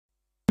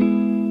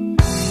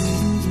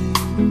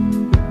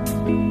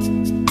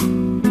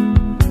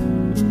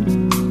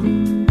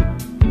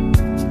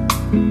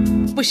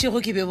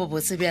Bošego ke be bo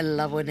botse bja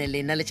lla bone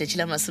lena letšatši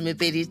la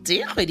masomepedite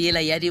kgwedi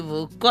ela ya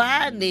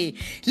dibokwane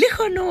le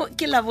kgono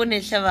ke la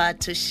bonetlhe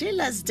batho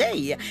Sheila's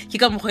Day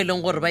ke ka mokgwa e leng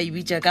gore ba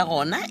ebitša ka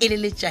gona e le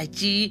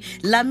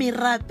letšatši la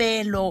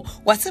merapelo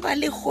wa tseba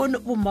le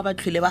kgono bomma ba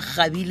tlhole ba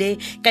gabile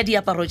ka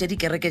diaparo tša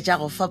dikereke tša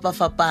go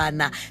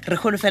fapafapana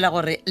re kgone fela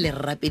gore le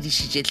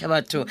rapedišitše tlhe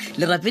batho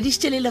le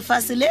rapedišitše le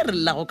lefase le re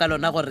llago ka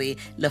lona gore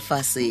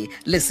lefase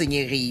le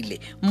senyegile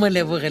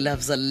moleboge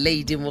loves a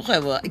lady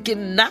mokgwebo ke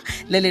nna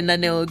le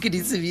lenaneo ke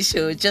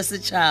Ditsebišo tša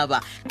setšhaba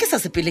ke sa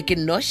sepele ke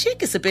noši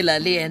ke sepela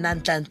le yena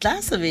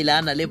ntlantla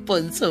sebelana le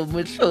pontsho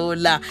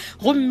mohlola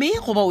gomme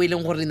go ba o e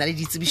leng gore na le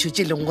ditsebišo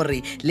tše leng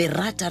gore le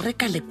rata re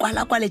ka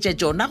lekwala-kwaletša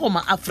tšona go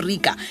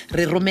maAfrika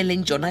re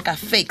romeleng tšona ka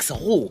fax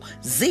go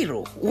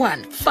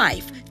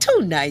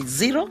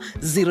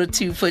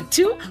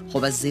 015-290-0242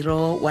 goba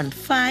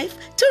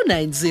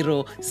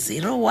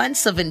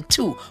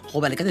 015-290-0172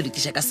 goba le ka no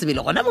dikiša ka sebele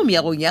gona mo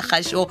meagong ya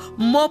kgašo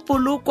mo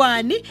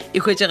polokwane e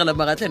hwetšegela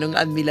magatlhanong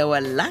a mmila wa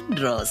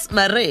Landros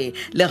mare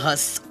le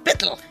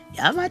hospital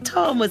ya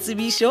mathomo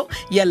tsebišo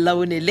ya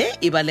laonele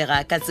e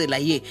balega ka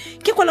tsela ye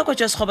ke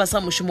kwalakotšwa sekgoba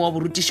sa mošomo wa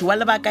borutiši wa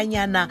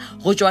lebakanyana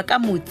go tšwa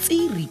ka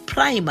Motsiri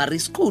Primary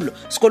School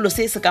sekolo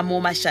se se ka mo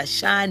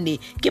Mašašane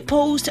ke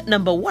post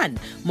number 1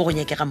 mo go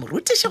nyakega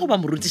morutiši goba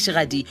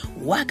morutišigadi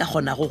wa ka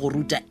kgonago go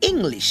ruta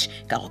English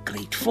ka go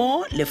grade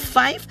 4 le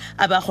 5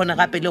 a ba kgona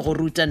gape le go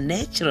ruta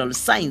Natural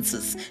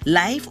Sciences,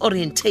 Life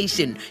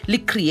Orientation le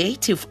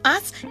Creative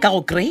Arts ka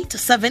go grade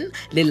 7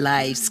 le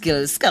Life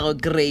Skills ka go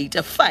grade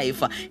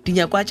 5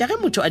 dinyakwa ge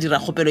motho a dira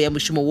kgopelo ya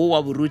mošomo wo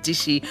wa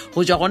borutiši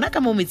go tšwa gona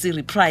ka mo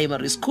Motsiri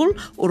Primary School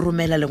o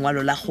romela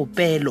lengwalo la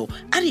kgopelo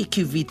a re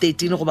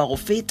QV13 goba go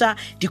feta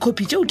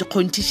dikopi tšeo di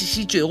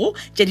kgonthišišitšwego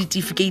tša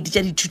ditefikeiti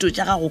tša dithuto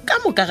tša gago ka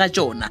moka ga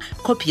tšona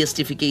kopi ya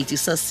certificate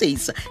sa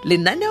SACE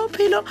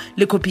lenaneophelo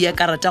le kopi ya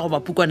karata goba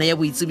pukwana ya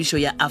boitsebišo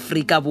ya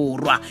Afrika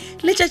Borwa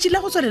letšatši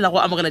la go tswalela go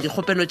amogela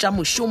dikgopelo tša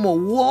mošomo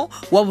wo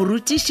wa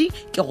borutiši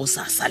ke go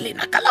sasa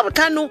lena ka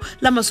labotlhano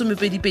la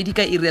masomepedipedi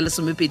ka iri ya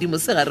lesomepedi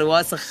mosegare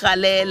wa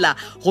segalela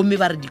gomme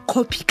ba re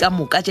dikopi ka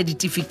moka tša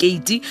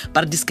ditefikeiti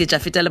ba re di seke tša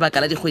feta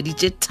lebaka la dikgwedi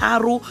tše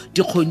 3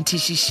 di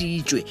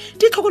kgonthišišitšwe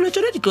ditlhokolo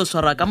tšone di tlo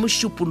swarwa ka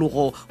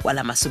mošupologo wa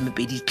la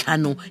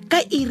masomepedi-5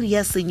 ka iri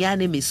ya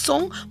senyane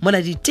mesong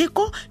mola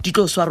diteko di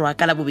tlo swarwa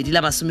ka la bobedi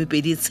la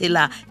masomepedi-6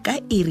 ka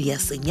iri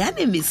ya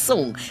senyane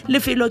mesong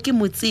lefelo ke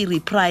Motsiri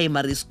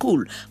Primary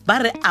School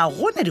ba re a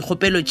gona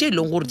dikgopelo tše e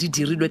leng gore di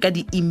dirilwe ka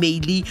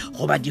di-emaili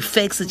goba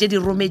di-fax tše di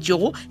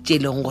rometšego tše e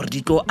leng gore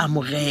di tlo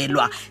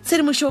amogelwa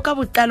tshedimošo ka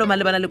botlalo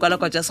malebana le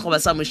kwalakwa tša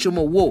sekgoba sa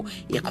mošomo wo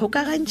e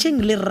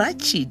kgokagantšheng le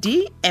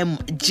Ratšhidi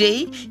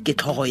MJ ke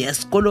tlhogo ya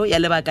sekolo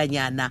ya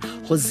lebakanyana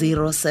go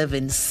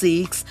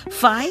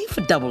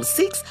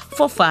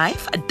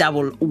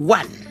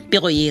 076-566-4511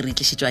 pego ye re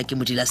tlišitšwa ke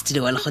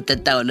modulasetulo wa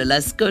lekgotlataolo la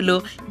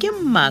sekolo ke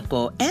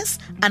Mmako S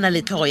a na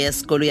le tlhogo ya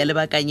sekolo ya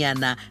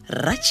lebakanyana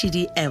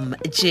Ratšhidi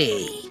MJ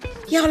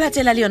ya go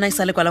latela le yona e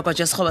sa lekwalakwa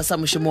tša sekgoba sa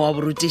mošomo wa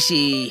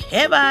borutiši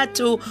he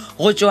batho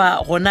go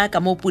tšwa gona ka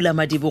mo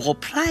Pulamadibogo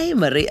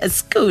Primary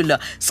School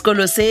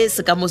sekolo se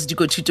se ka mo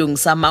sedikothutong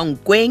sa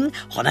Mankweng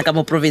gona ka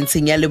mo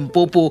provinceng ya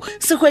Limpopo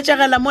se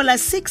hwetšagela mola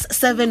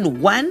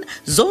 671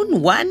 zone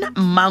 1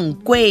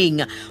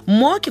 Mankweng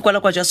mo ke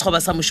kwalakwa tša sekgoba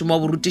sa mošomo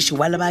wa borutiši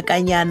wa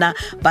lebakanyana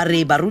ba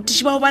re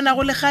barutiši bao ba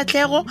nago le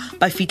kgatlhego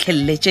ba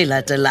fitlhelele tše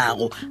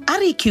latelago a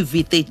re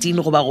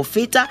QV13 goba go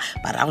feta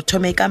ba ra go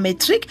thome ka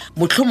matric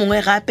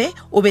mohlomongwe gape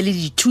o be le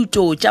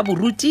dithuto tša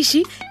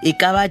borutiši e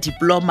ka ba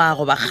diploma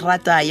goba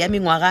kgrata ya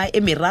mengwaga e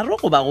meraro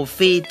goba go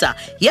feta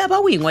ya ba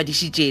o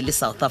ingwadišitše le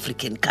South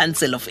African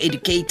Council of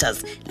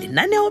Educators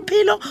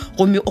lenaneophelo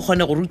gomme o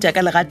kgone go ruta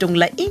ka legatong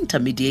la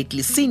intermediate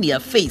le senior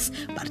phase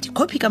ba re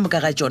dikopi ka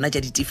moka ga tšona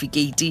tša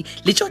ditefikeiti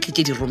le tšotlhe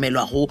tše di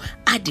romelwago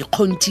a di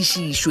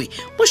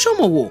kgonthišišwe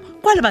mošomo wo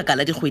kwa lebaka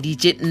la dikgwedi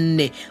tše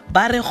 4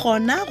 ba re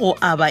kgona go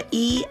aba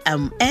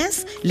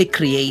EMS le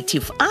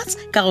Creative Arts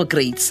ka go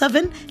grade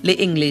 7 le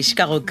English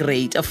ka go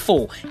grade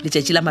 4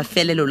 letšatši la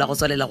mafelelo la go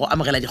tswalela go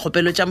amogela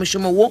dikgopelo tša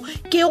mošomo wo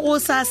ke go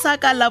sasa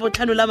ka la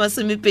botlhano la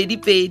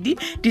masomepedipedi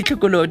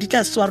ditlhokolo di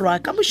tla swarwa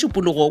ka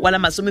mošupologo wa la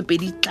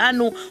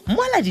masomepedi-5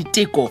 mola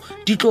diteko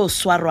di tlo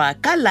swarwa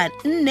ka la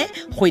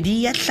 4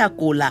 kgwedi ya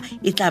Hlakola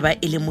e tla ba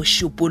e le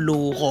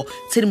mošupologo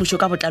tshedimošo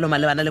ka botlalo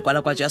malebana le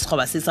kwalakwa tša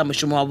sekgoba se sa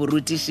mošomo wa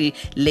borutiši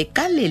le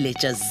ka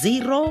leletša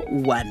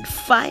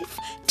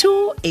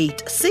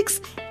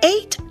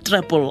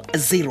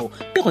 015-286-8000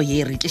 pego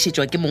ye re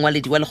tlišetšwa ke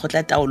mongwaledi wa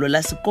lekgotlataolo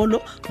la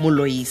sekolo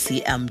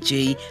Moloisi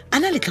MJ a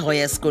na le tlhogo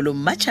ya sekolo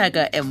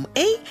Machaka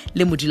MA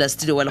le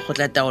modulasetulo wa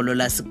lekgotlataolo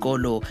la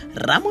sekolo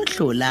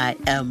Ramohlola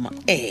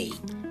MA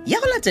ya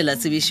go latela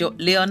tsebišo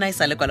le yona e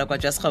sa le kwala kwa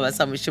tšwa sekgoba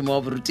sa mošomo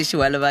wa borutiši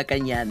wa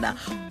lebakanyana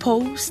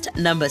post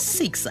number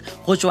 6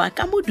 go tšwa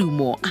ka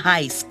Modumo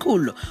high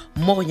school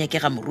mo go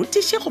nyakega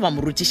morutiši goba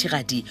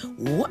morutišigadi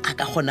wo a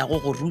ka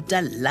kgonago go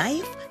ruta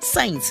life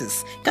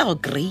sciences ka go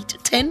grade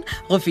 10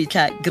 go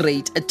fihla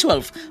grade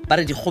 12 ba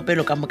re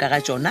dikgopelo ka moka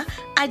ga tšona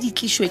a di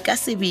tlišwe ka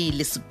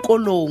sebele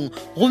sekolong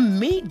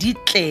gomme di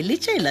tle le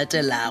tše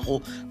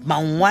latelago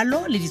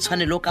mangwalo le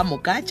ditshwanelo ka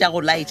moka tša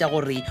go laetša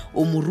gore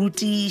o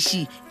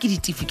morutiši ke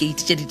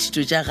certificate tša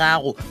dithuto tša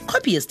gago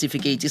copy ya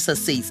certificate sa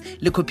SACE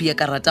le copy ya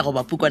karata go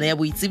bapukwana ya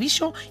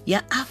boitsebišo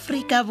ya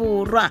Afrika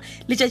Borwa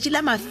letšatši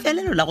la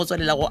mafelelo la go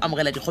tswalela go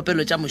amogela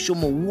dikgopelo tša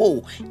mošomo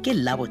wo ke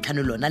la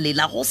botlhano lona le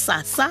la go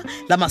sasa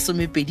la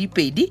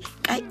 22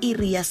 ka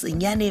iri ya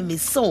senyane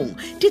mesong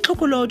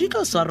ditlhokolo di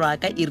tlo swarwa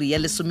ka iri ya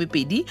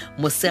 12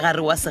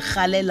 mosegare wa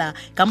segalela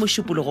ka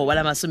mošupologo wa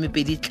la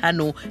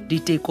 25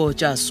 diteko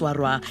tša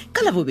swarwa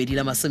ka la bobedi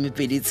la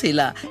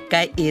 26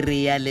 ka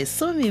iri ya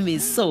 10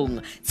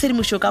 mesong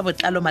tshedimošo ka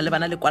botlalo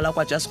malebana le kwala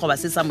kwa tšwa sekgoba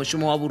se sa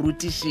mošomo wa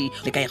borutiši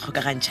le ka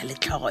ikgokagantšha le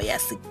tlhogo ya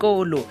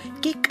sekolo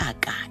ke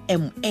kaka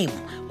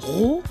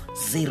go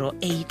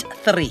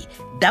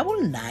 083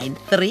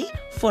 993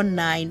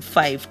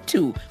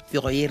 4952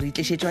 pego ye re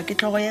itlišetšwa ke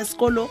tlhogo ya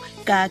sekolo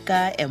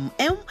kaka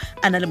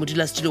a na le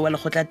modulasetulo wa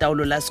lekgotla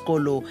taolo la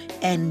sekolo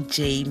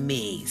NJ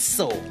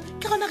Meso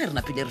ke gona ge re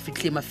napile re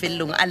fitlhile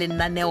mafelelong a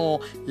lenaneo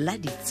la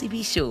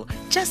ditsebišo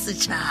tša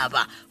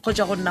setšhaba go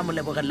tšwa go nna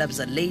molebogela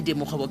labza lady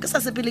mokgobo ke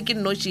sa sepele ke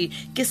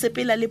nnoši ke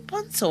sepela le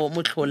pontsho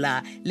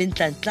motlhola le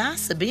ntlantla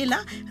sebela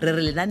re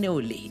re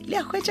lenaneo le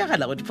a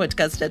hwetšagala go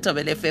di-podcast tša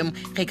Thobel FM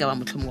ge ka ba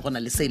motlhomo go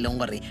na le se e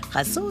leng gore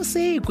ga se o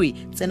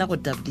sekwe tsena go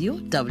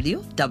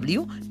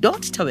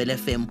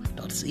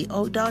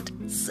www.thobelfm.co.za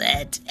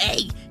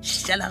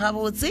šala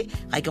gabotse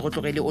ga ke go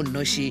tlogele o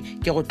nnoši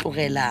ke go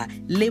tlogela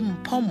le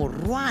mpho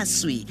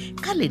morwaswi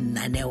ka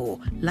lenaneo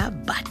la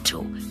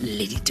batho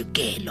le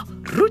ditokelo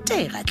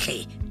rutega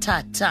hle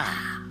thata